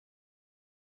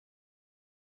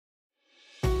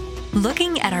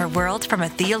Looking at our world from a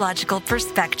theological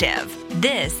perspective.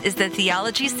 This is the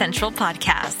Theology Central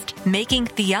Podcast, making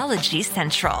theology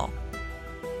central.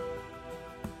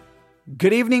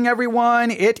 Good evening, everyone.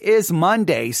 It is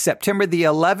Monday, September the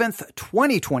 11th,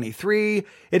 2023.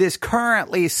 It is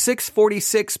currently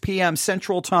 6:46 p.m.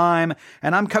 Central Time,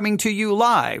 and I'm coming to you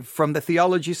live from the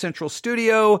Theology Central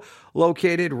studio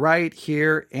located right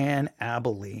here in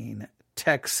Abilene,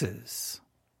 Texas.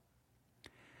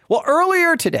 Well,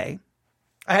 earlier today,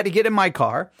 I had to get in my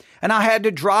car and I had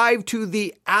to drive to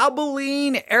the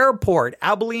Abilene Airport.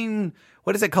 Abilene,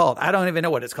 what is it called? I don't even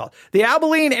know what it's called. The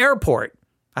Abilene Airport.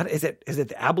 Is it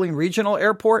the Abilene Regional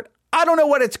Airport? I don't know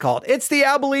what it's called. It's the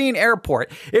Abilene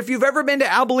Airport. If you've ever been to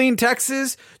Abilene,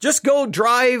 Texas, just go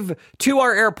drive to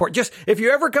our airport. If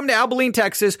you ever come to Abilene,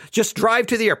 Texas, just drive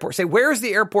to the airport. Say, where's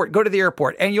the airport? Go to the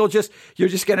airport. And you're just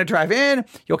going to drive in.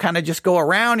 You'll kind of just go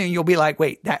around and you'll be like,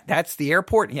 wait, that's the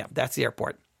airport? Yeah, that's the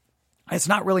airport. It's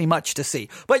not really much to see,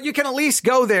 but you can at least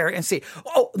go there and see.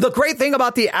 Oh, the great thing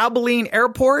about the Abilene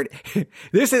Airport,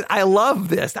 I love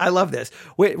this.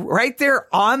 Right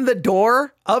there on the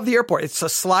door of the airport, it's a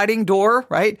sliding door,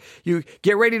 right? You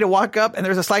get ready to walk up and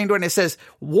there's a sliding door and it says,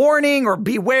 warning or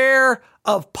beware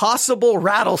of possible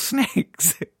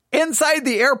rattlesnakes. Inside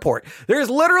the airport, there's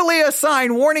literally a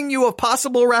sign warning you of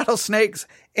possible rattlesnakes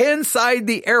inside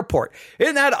the airport.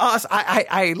 Isn't that awesome?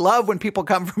 I love when people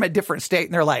come from a different state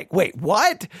and they're like, wait,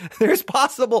 what? There's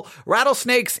possible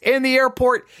rattlesnakes in the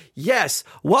airport? Yes.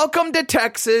 Welcome to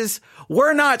Texas.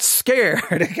 We're not scared.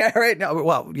 Okay, right? No,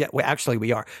 well, yeah, actually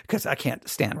we are, because I can't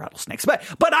stand rattlesnakes,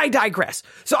 but I digress.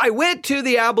 So I went to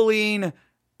the Abilene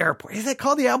Airport. Is it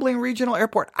called the Abilene Regional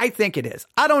Airport? I think it is.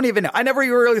 I don't even know. I never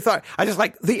even really thought. I just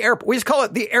like the airport. We just call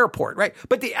it the airport, right?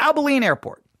 But the Abilene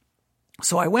Airport.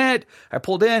 So I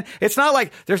pulled in. It's not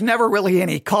like there's never really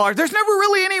any cars. There's never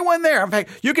really anyone there. In fact,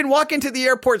 you can walk into the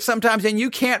airport sometimes and you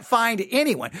can't find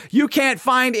anyone. You can't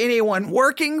find anyone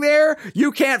working there.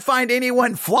 You can't find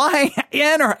anyone flying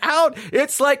in or out.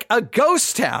 It's like a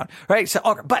ghost town, right? So,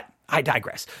 okay, but I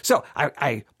digress. So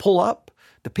I pull up.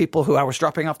 The people who I was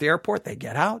dropping off the airport, they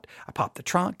get out. I pop the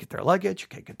trunk, get their luggage.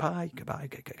 Okay, goodbye.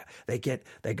 They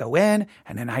go in,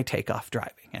 and then I take off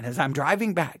driving. And as I'm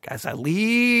driving back, as I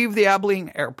leave the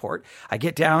Abilene Airport, I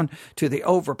get down to the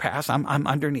overpass. I'm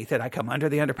underneath it. I come under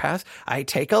the underpass. I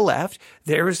take a left.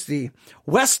 There's the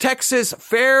West Texas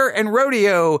Fair and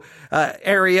Rodeo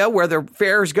area where the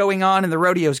fair is going on and the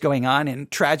rodeo is going on.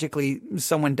 And tragically,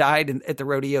 someone died at the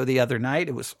rodeo the other night.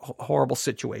 It was a horrible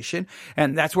situation.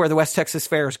 And that's where the West Texas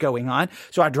Fair is going on.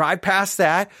 So I drive past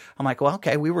that. I'm like, well,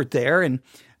 okay, we were there. And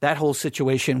that whole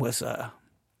situation was,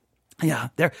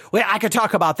 there. Well, I could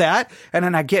talk about that. And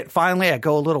then I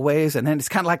go a little ways and then it's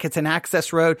kind of like it's an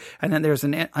access road. And then there's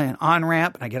an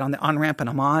on-ramp and I get on the on-ramp and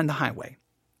I'm on the highway.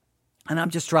 And I'm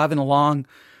just driving along,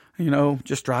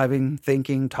 just driving,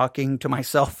 thinking, talking to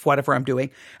myself, whatever I'm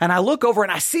doing. And I look over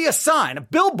and I see a sign, a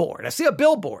billboard.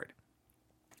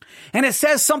 And it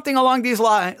says something along these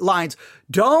lines.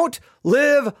 Don't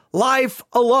live life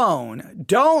alone.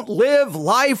 Don't live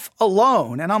life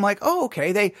alone. And I'm like, oh,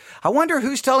 okay. I wonder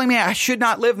who's telling me I should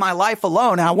not live my life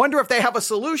alone. And I wonder if they have a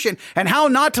solution and how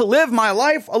not to live my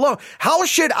life alone. How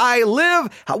should I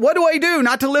live? What do I do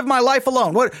not to live my life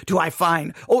alone? What do I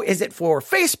find? Oh, is it for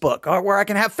Facebook or where I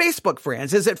can have Facebook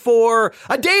friends? Is it for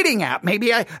a dating app? Maybe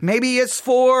it's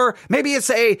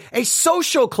a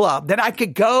social club that I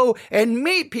could go and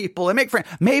meet people and make friends.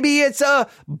 Maybe it's a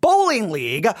bowling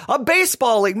league, a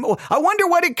baseball league. I wonder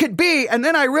what it could be. And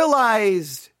then I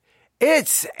realized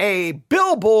it's a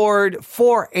billboard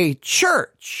for a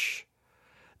church.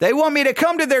 They want me to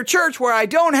come to their church where I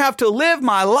don't have to live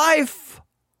my life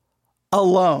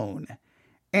alone.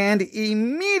 And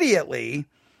immediately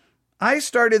I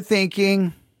started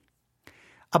thinking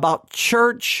about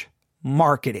church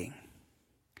marketing.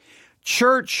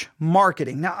 Church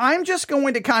marketing. Now, I'm just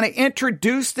going to kind of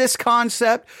introduce this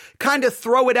concept, kind of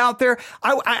throw it out there.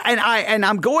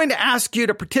 I'm going to ask you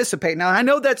to participate. Now, I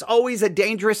know that's always a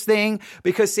dangerous thing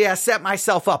because, see, I set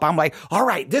myself up. I'm like, all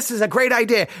right, this is a great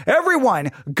idea. Everyone,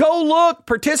 go look,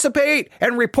 participate,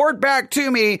 and report back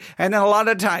to me. And then a lot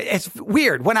of the time, it's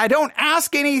weird. When I don't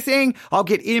ask anything, I'll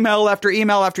get email after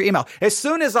email after email. As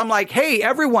soon as I'm like, hey,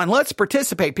 everyone, let's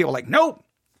participate, people are like, nope.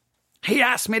 He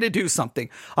asked me to do something.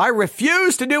 I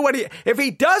refuse to do if he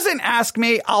doesn't ask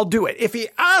me, I'll do it. If he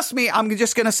asks me, I'm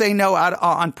just going to say no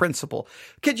on principle.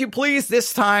 Could you please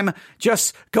this time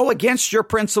just go against your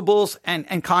principles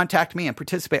and contact me and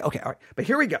participate? Okay. All right. But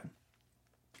here we go.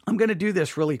 I'm going to do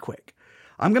this really quick.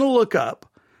 I'm going to look up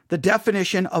the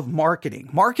definition of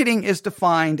marketing. Marketing is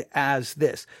defined as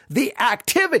this: the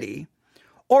activity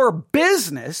or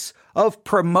business of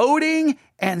promoting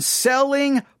and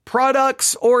selling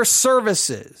products or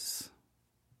services.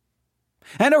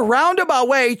 In a roundabout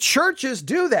way, churches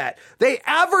do that. They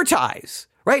advertise,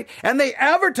 right? And they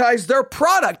advertise their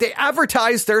product. They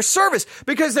advertise their service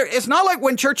because it's not like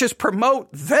when churches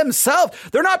promote themselves.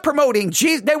 They're not promoting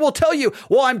Jesus. They will tell you,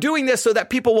 well, I'm doing this so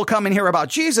that people will come and hear about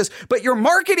Jesus. But your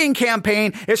marketing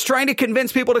campaign is trying to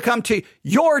convince people to come to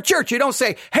your church. You don't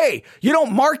say, hey, you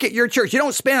don't market your church. You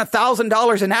don't spend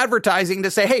 $1,000 in advertising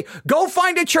to say, hey, go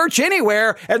find a church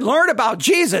anywhere and learn about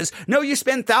Jesus. No, you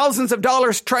spend thousands of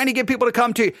dollars trying to get people to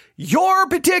come to your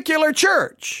particular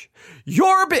church.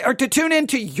 Or to tune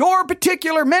into your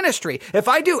particular ministry. If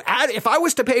I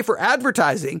was to pay for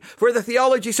advertising for the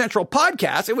Theology Central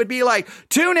podcast, it would be like,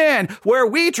 tune in where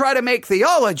we try to make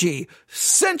theology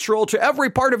central to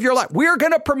every part of your life. We're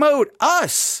going to promote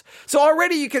us. So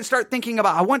already you can start thinking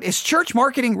about, is church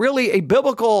marketing really a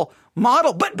biblical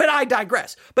model? But I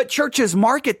digress. But churches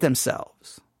market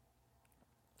themselves.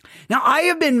 Now, I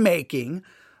have been making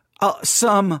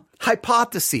some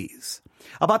hypotheses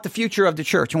about the future of the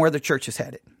church and where the church is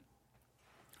headed.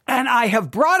 And I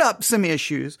have brought up some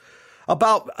issues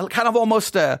about kind of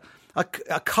almost a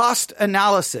cost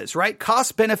analysis, right?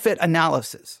 Cost benefit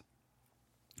analysis.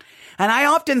 And I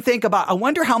often think about, I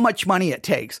wonder how much money it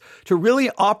takes to really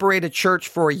operate a church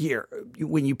for a year.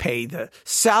 When you pay the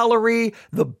salary,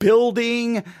 the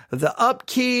building, the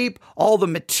upkeep, all the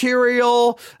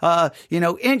material,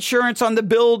 insurance on the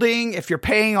building, if you're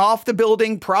paying off the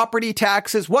building, property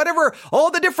taxes, whatever, all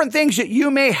the different things that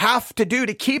you may have to do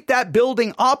to keep that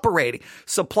building operating,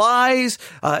 supplies,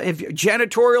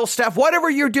 janitorial staff,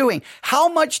 whatever you're doing, how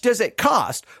much does it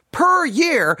cost per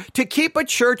year to keep a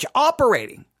church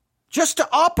operating? Just to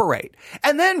operate.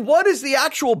 And then what is the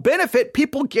actual benefit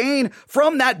people gain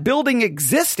from that building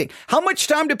existing? How much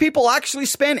time do people actually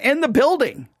spend in the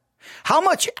building? How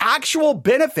much actual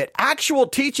benefit, actual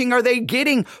teaching are they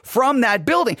getting from that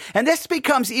building? And this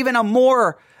becomes even a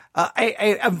more,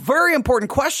 a very important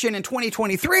question in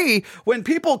 2023 when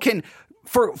people can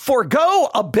forego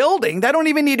a building. They don't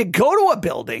even need to go to a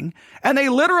building. And they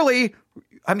literally,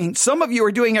 some of you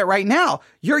are doing it right now.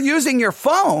 You're using your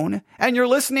phone and you're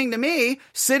listening to me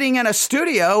sitting in a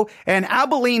studio in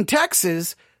Abilene,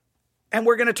 Texas. And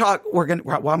I'm going to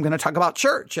talk about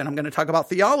church and I'm going to talk about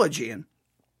theology. And,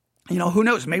 who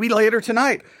knows, maybe later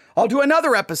tonight I'll do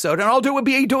another episode and I'll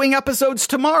be doing episodes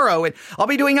tomorrow and I'll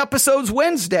be doing episodes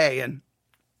Wednesday. And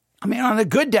on a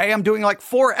good day, I'm doing like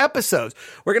 4 episodes.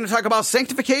 We're going to talk about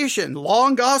sanctification, law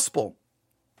and gospel,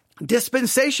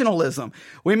 dispensationalism.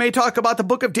 We may talk about the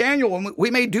book of Daniel and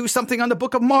we may do something on the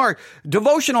book of Mark,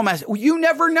 devotional message. You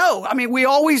never know. We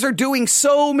always are doing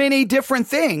so many different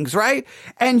things, right?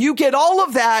 And you get all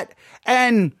of that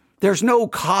and there's no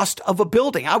cost of a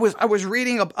building. I was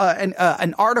reading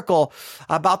an article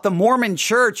about the Mormon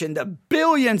church and the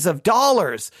billions of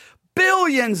dollars.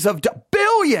 Billions of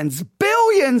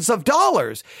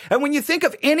dollars. And when you think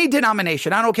of any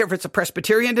denomination, I don't care if it's a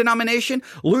Presbyterian denomination,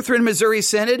 Lutheran Missouri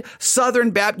Synod,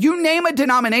 Southern Baptist, you name a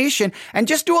denomination and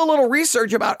just do a little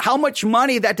research about how much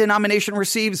money that denomination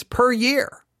receives per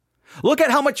year. Look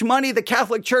at how much money the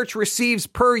Catholic Church receives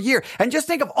per year. And just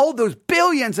think of all those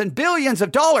billions and billions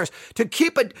of dollars to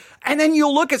keep it. And then you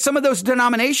look at some of those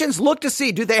denominations, look to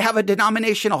see, do they have a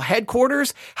denominational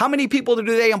headquarters? How many people do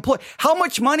they employ? How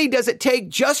much money does it take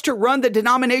just to run the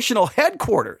denominational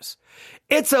headquarters?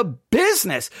 It's a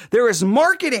business. There is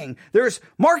marketing. There's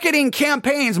marketing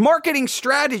campaigns, marketing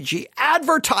strategy,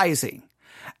 advertising.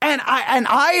 And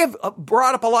I have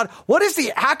brought up a lot. What is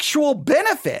the actual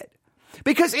benefit?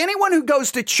 Because anyone who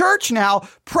goes to church now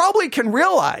probably can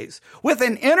realize with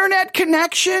an internet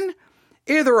connection,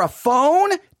 either a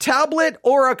phone, tablet,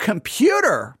 or a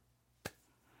computer,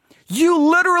 you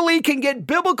literally can get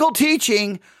biblical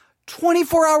teaching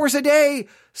 24 hours a day,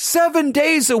 7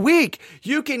 days a week.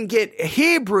 You can get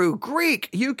Hebrew, Greek.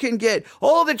 You can get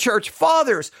all the church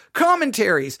fathers,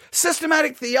 commentaries,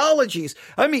 systematic theologies.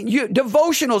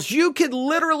 Devotionals. You could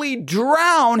literally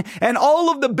drown in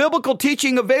all of the biblical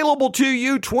teaching available to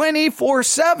you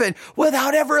 24/7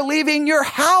 without ever leaving your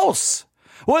house.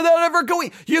 Without ever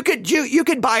going, you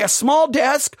could buy a small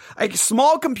desk, a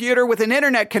small computer with an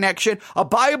internet connection, a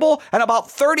Bible, and about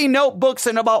 30 notebooks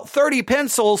and about 30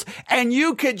 pencils, and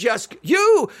you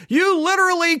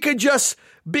literally could just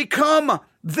become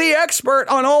the expert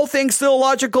on all things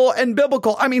theological and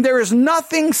biblical. There is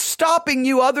nothing stopping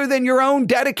you other than your own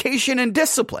dedication and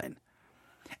discipline.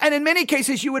 And in many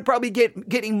cases, you would probably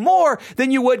getting more than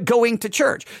you would going to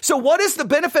church. So what is the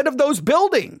benefit of those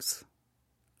buildings?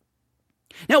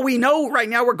 Now, we know right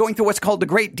now we're going through what's called the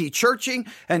great de-churching,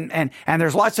 and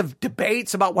there's lots of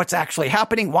debates about what's actually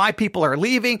happening, why people are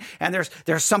leaving. And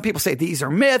there's some people say these are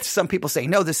myths. Some people say,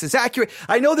 no, this is accurate.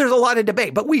 I know there's a lot of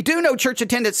debate, but we do know church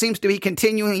attendance seems to be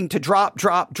continuing to drop.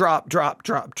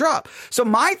 So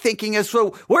my thinking is,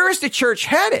 so where is the church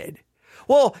headed?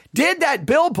 Well, did that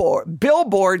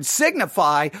billboard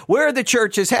signify where the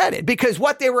church is headed? Because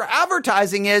what they were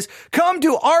advertising is, come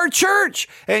to our church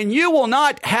and you will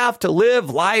not have to live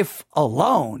life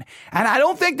alone. And I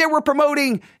don't think they were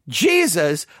promoting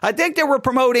Jesus. I think they were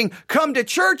promoting, come to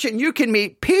church and you can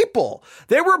meet people.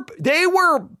 They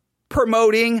were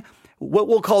promoting what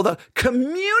we'll call the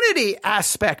community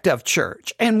aspect of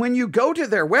church. And when you go to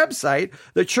their website,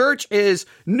 the church is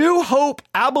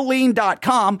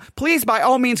newhopeabilene.com. Please, by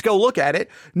all means, go look at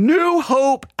it.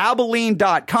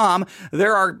 newhopeabilene.com.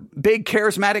 They're our big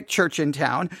charismatic church in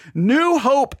town.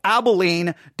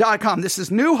 newhopeabilene.com. This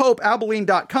is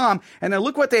newhopeabilene.com. And then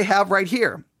look what they have right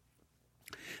here.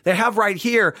 They have right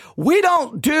here, we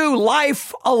don't do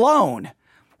life alone.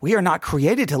 We are not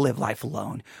created to live life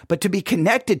alone, but to be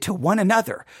connected to one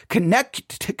another.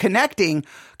 Connection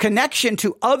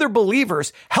to other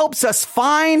believers helps us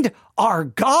find our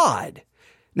God.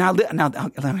 Now,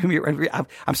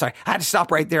 I'm sorry, I had to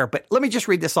stop right there, but let me just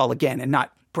read this all again and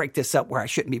not break this up where I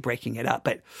shouldn't be breaking it up.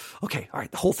 But okay, all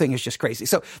right, the whole thing is just crazy.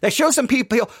 So they show some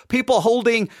people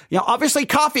holding, obviously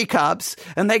coffee cups,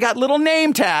 and they got little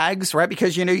name tags, right?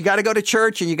 Because, you got to go to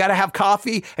church and you got to have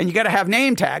coffee and you got to have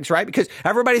name tags, right? Because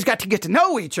everybody's got to get to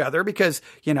know each other because,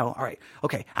 all right,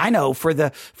 okay. I know for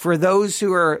those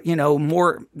who are,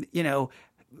 more,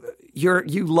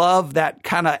 you love that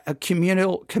kind of a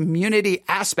community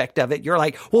aspect of it. You're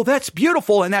like, well, that's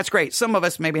beautiful and that's great. Some of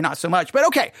us maybe not so much, but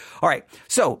okay. All right.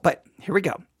 So, but here we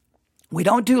go. We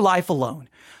don't do life alone.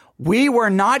 We were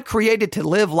not created to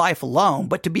live life alone,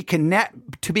 but to be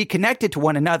connected to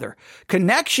one another.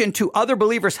 Connection to other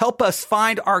believers help us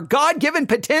find our God-given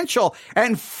potential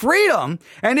and freedom,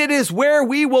 and it is where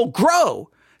we will grow.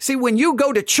 See, when you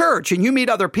go to church and you meet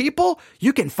other people,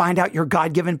 you can find out your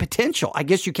God-given potential. I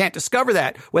guess you can't discover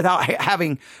that without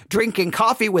drinking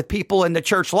coffee with people in the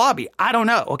church lobby. I don't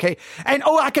know. Okay. And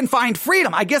I can find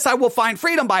freedom. I guess I will find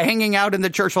freedom by hanging out in the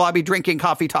church lobby, drinking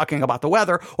coffee, talking about the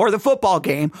weather or the football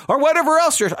game or whatever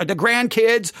else. The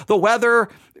grandkids, the weather,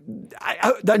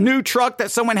 the new truck that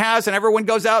someone has, and everyone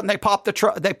goes out and they pop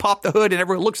the hood and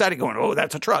everyone looks at it going, oh,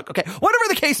 that's a truck. Okay. Whatever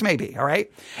the case may be. All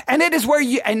right. And it's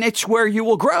where you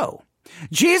will grow.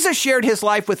 Jesus shared his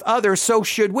life with others. So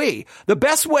should we. The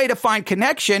best way to find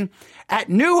connection at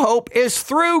New Hope is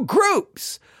through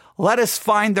groups. Let us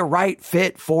find the right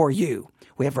fit for you.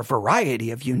 We have a variety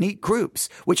of unique groups,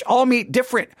 which all meet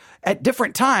at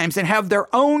different times and have their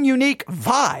own unique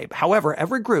vibe. However,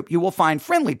 every group you will find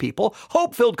friendly people,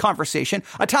 hope-filled conversation,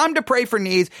 a time to pray for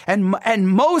needs, and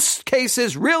most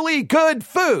cases, really good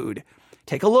food.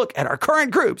 Take a look at our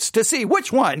current groups to see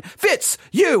which one fits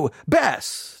you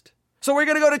best. So we're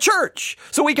going to go to church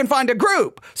so we can find a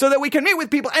group so that we can meet with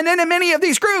people. And then in many of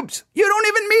these groups, you don't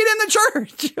even meet in the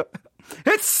church.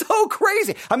 It's so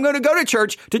crazy. I'm going to go to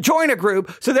church to join a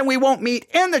group so then we won't meet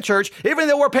in the church, even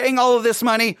though we're paying all of this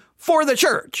money for the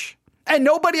church. And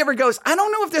nobody ever goes, I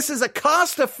don't know if this is a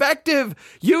cost-effective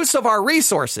use of our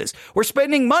resources. We're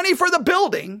spending money for the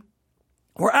building.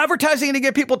 We're advertising to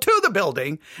get people to the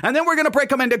building. And then we're going to break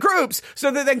them into groups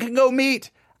so that they can go meet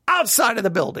outside of the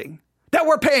building that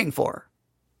we're paying for.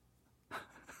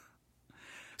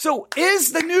 So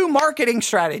is the new marketing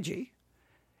strategy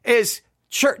is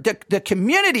church, the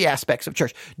community aspects of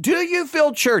church. Do you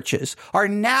feel churches are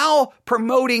now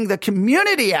promoting the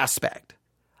community aspect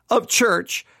of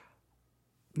church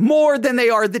more than they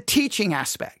are the teaching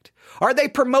aspect? Are they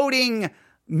promoting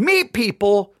meet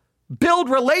people, build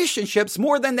relationships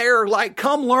more than they're like,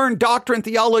 come learn doctrine,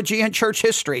 theology, and church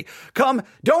history.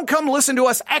 Don't come listen to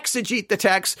us exegete the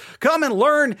text. Come and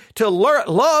learn to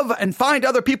love and find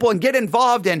other people and get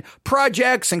involved in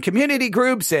projects and community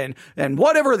groups and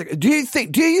whatever. Do you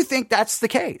think that's the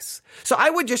case? So I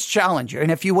would just challenge you.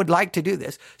 And if you would like to do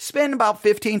this, spend about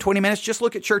 15, 20 minutes. Just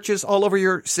look at churches all over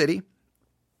your city.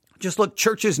 Just look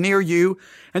churches near you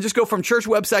and just go from church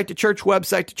website to church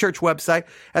website to church website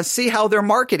and see how they're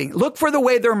marketing. Look for the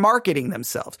way they're marketing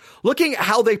themselves, looking at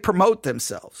how they promote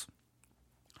themselves.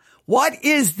 What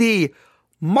is the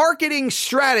marketing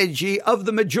strategy of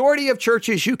the majority of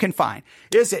churches you can find?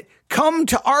 Is it come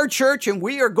to our church and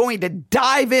we are going to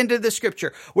dive into the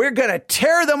scripture. We're going to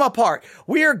tear them apart.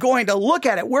 We are going to look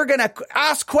at it. We're going to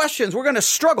ask questions. We're going to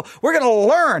struggle. We're going to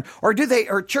learn. Or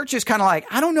churches kind of like,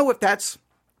 I don't know if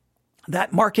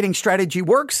that marketing strategy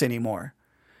works anymore,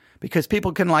 Because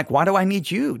people can why do I need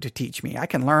you to teach me? I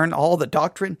can learn all the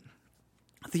doctrine,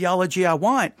 theology I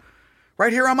want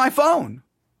right here on my phone.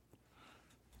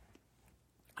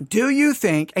 Do you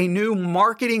think a new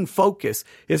marketing focus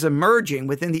is emerging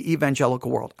within the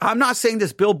evangelical world? I'm not saying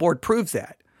this billboard proves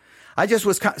that. I just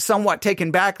was somewhat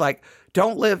taken back,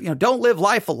 don't live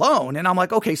life alone. And I'm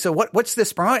like, okay, so what's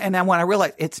this promote? And then when I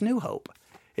realized it's New Hope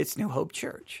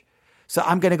Church. So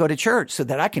I'm going to go to church so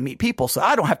that I can meet people so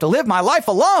I don't have to live my life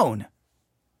alone.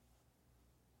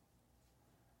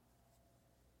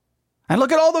 And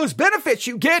look at all those benefits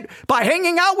you get by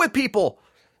hanging out with people.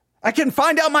 I can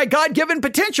find out my God-given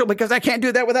potential because I can't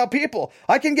do that without people.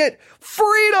 I can get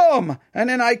freedom, and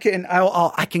then I can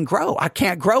grow. I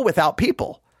can't grow without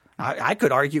people. I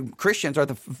could argue Christians are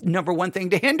the number one thing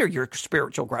to hinder your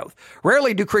spiritual growth.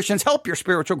 Rarely do Christians help your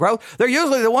spiritual growth. They're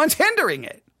usually the ones hindering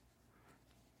it.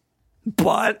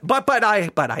 But I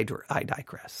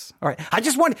digress. All right. I'm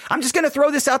just going to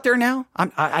throw this out there now.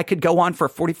 I could go on for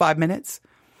 45 minutes,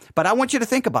 but I want you to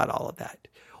think about all of that.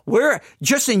 Where,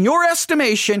 just in your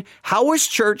estimation, how is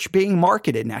church being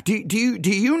marketed now? Do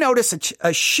you notice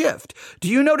a shift? Do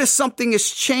you notice something is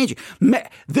changing?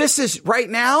 This is right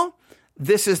now.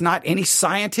 This is not any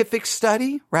scientific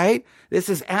study, right? This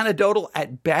is anecdotal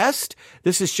at best.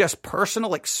 This is just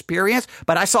personal experience.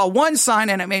 But I saw one sign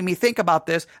and it made me think about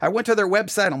this. I went to their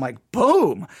website. I'm like,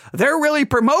 boom, they're really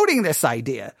promoting this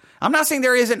idea. I'm not saying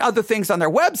there isn't other things on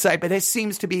their website, but it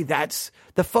seems to be that's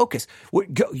the focus.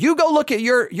 You go look at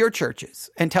your churches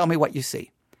and tell me what you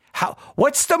see.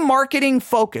 What's the marketing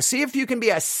focus? See if you can be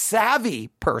a savvy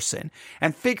person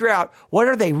and figure out what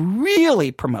are they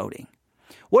really promoting?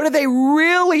 What are they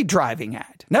really driving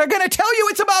at? Now, they're going to tell you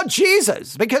it's about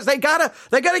Jesus because they gotta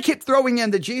keep throwing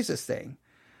in the Jesus thing.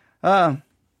 Okay,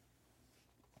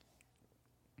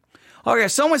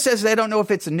 someone says they don't know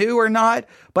if it's new or not,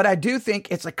 but I do think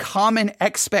it's a common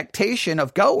expectation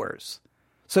of goers.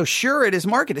 So sure, it is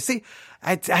marketed. See,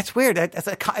 that's weird.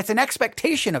 It's an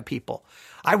expectation of people.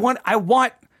 I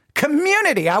want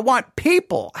community. I want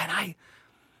people, and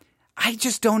I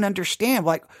just don't understand.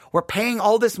 We're paying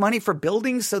all this money for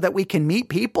buildings so that we can meet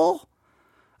people?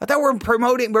 I thought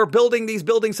we're building these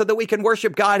buildings so that we can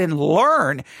worship God and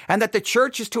learn, and that the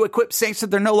church is to equip saints so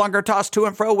they're no longer tossed to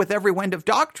and fro with every wind of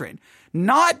doctrine.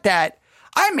 Not that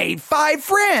I made 5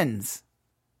 friends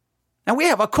and we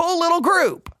have a cool little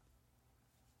group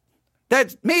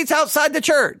that meets outside the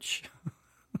church.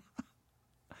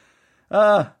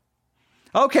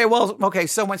 Okay.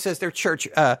 Someone says their church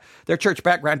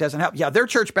background doesn't help. Yeah, their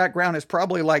church background is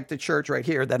probably like the church right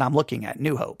here that I'm looking at,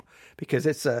 New Hope, because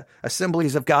it's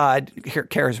Assemblies of God,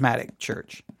 charismatic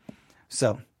church.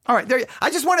 So, all right, there. I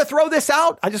just want to throw this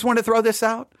out.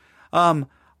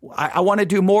 I want to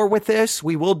do more with this.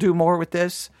 We will do more with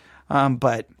this,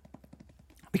 but.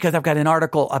 Because I've got an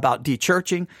article about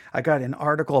de-churching. I got an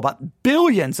article about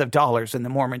billions of dollars in the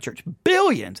Mormon church.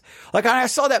 Billions. I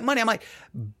saw that money. I'm like,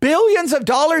 billions of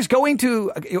dollars going to,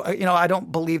 I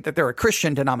don't believe that they're a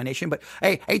Christian denomination, but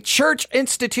a church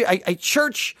institute, a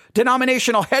church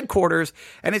denominational headquarters.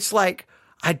 And it's like,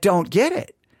 I don't get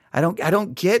it. I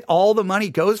don't get all the money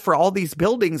goes for all these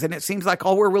buildings. And it seems like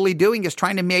all we're really doing is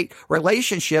trying to make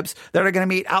relationships that are going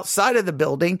to meet outside of the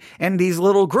building and these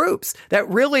little groups that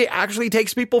really actually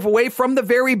takes people away from the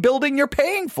very building you're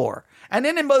paying for. And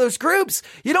then in those groups,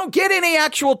 you don't get any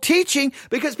actual teaching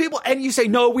because and you say,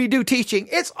 no, we do teaching.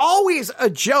 It's always a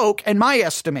joke in my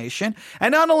estimation.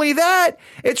 And not only that,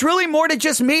 it's really more to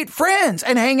just meet friends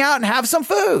and hang out and have some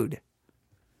food.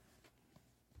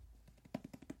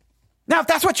 Now, if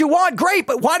that's what you want, great,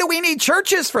 but why do we need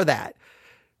churches for that?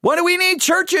 Why do we need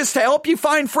churches to help you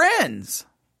find friends?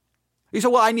 You say,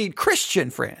 well, I need Christian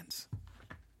friends.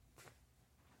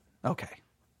 Okay.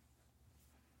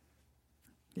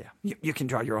 Yeah, you can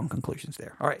draw your own conclusions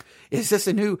there. All right. Is this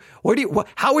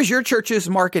how is your churches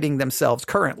marketing themselves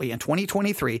currently in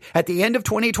 2023? At the end of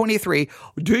 2023,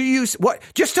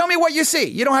 just tell me what you see.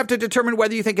 You don't have to determine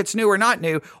whether you think it's new or not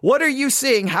new. What are you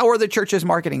seeing? How are the churches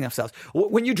marketing themselves?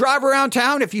 When you drive around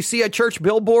town, if you see a church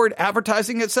billboard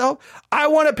advertising itself, I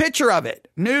want a picture of it.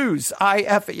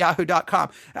 newsif@yahoo.com.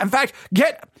 In fact,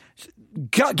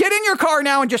 Get in your car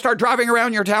now and just start driving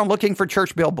around your town looking for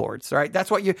church billboards, right? That's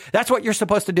what you're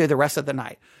supposed to do the rest of the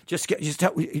night.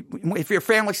 If your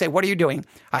family say, what are you doing?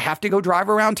 I have to go drive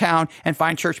around town and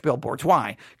find church billboards.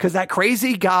 Why? Because that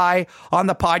crazy guy on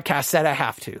the podcast said I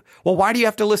have to. Well, why do you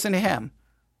have to listen to him?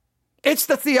 It's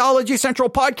the Theology Central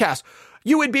podcast.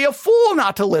 You would be a fool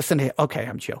not to listen to him. Okay,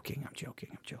 I'm joking.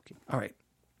 All right.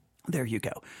 There you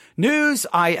go.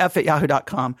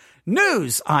 newsif@yahoo.com.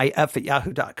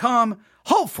 newsif@yahoo.com.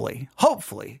 Hopefully,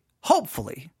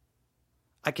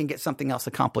 I can get something else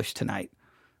accomplished tonight.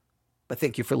 But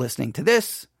thank you for listening to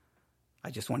this.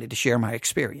 I just wanted to share my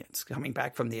experience coming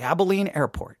back from the Abilene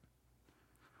airport,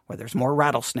 where there's more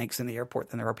rattlesnakes in the airport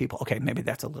than there are people. Okay, maybe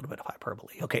that's a little bit of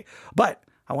hyperbole. Okay, but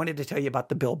I wanted to tell you about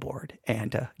the billboard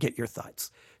and get your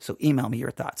thoughts. So email me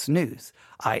your thoughts,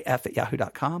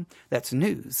 newsif@yahoo.com. That's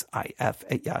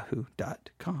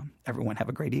newsif@yahoo.com. Everyone have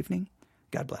a great evening.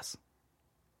 God bless.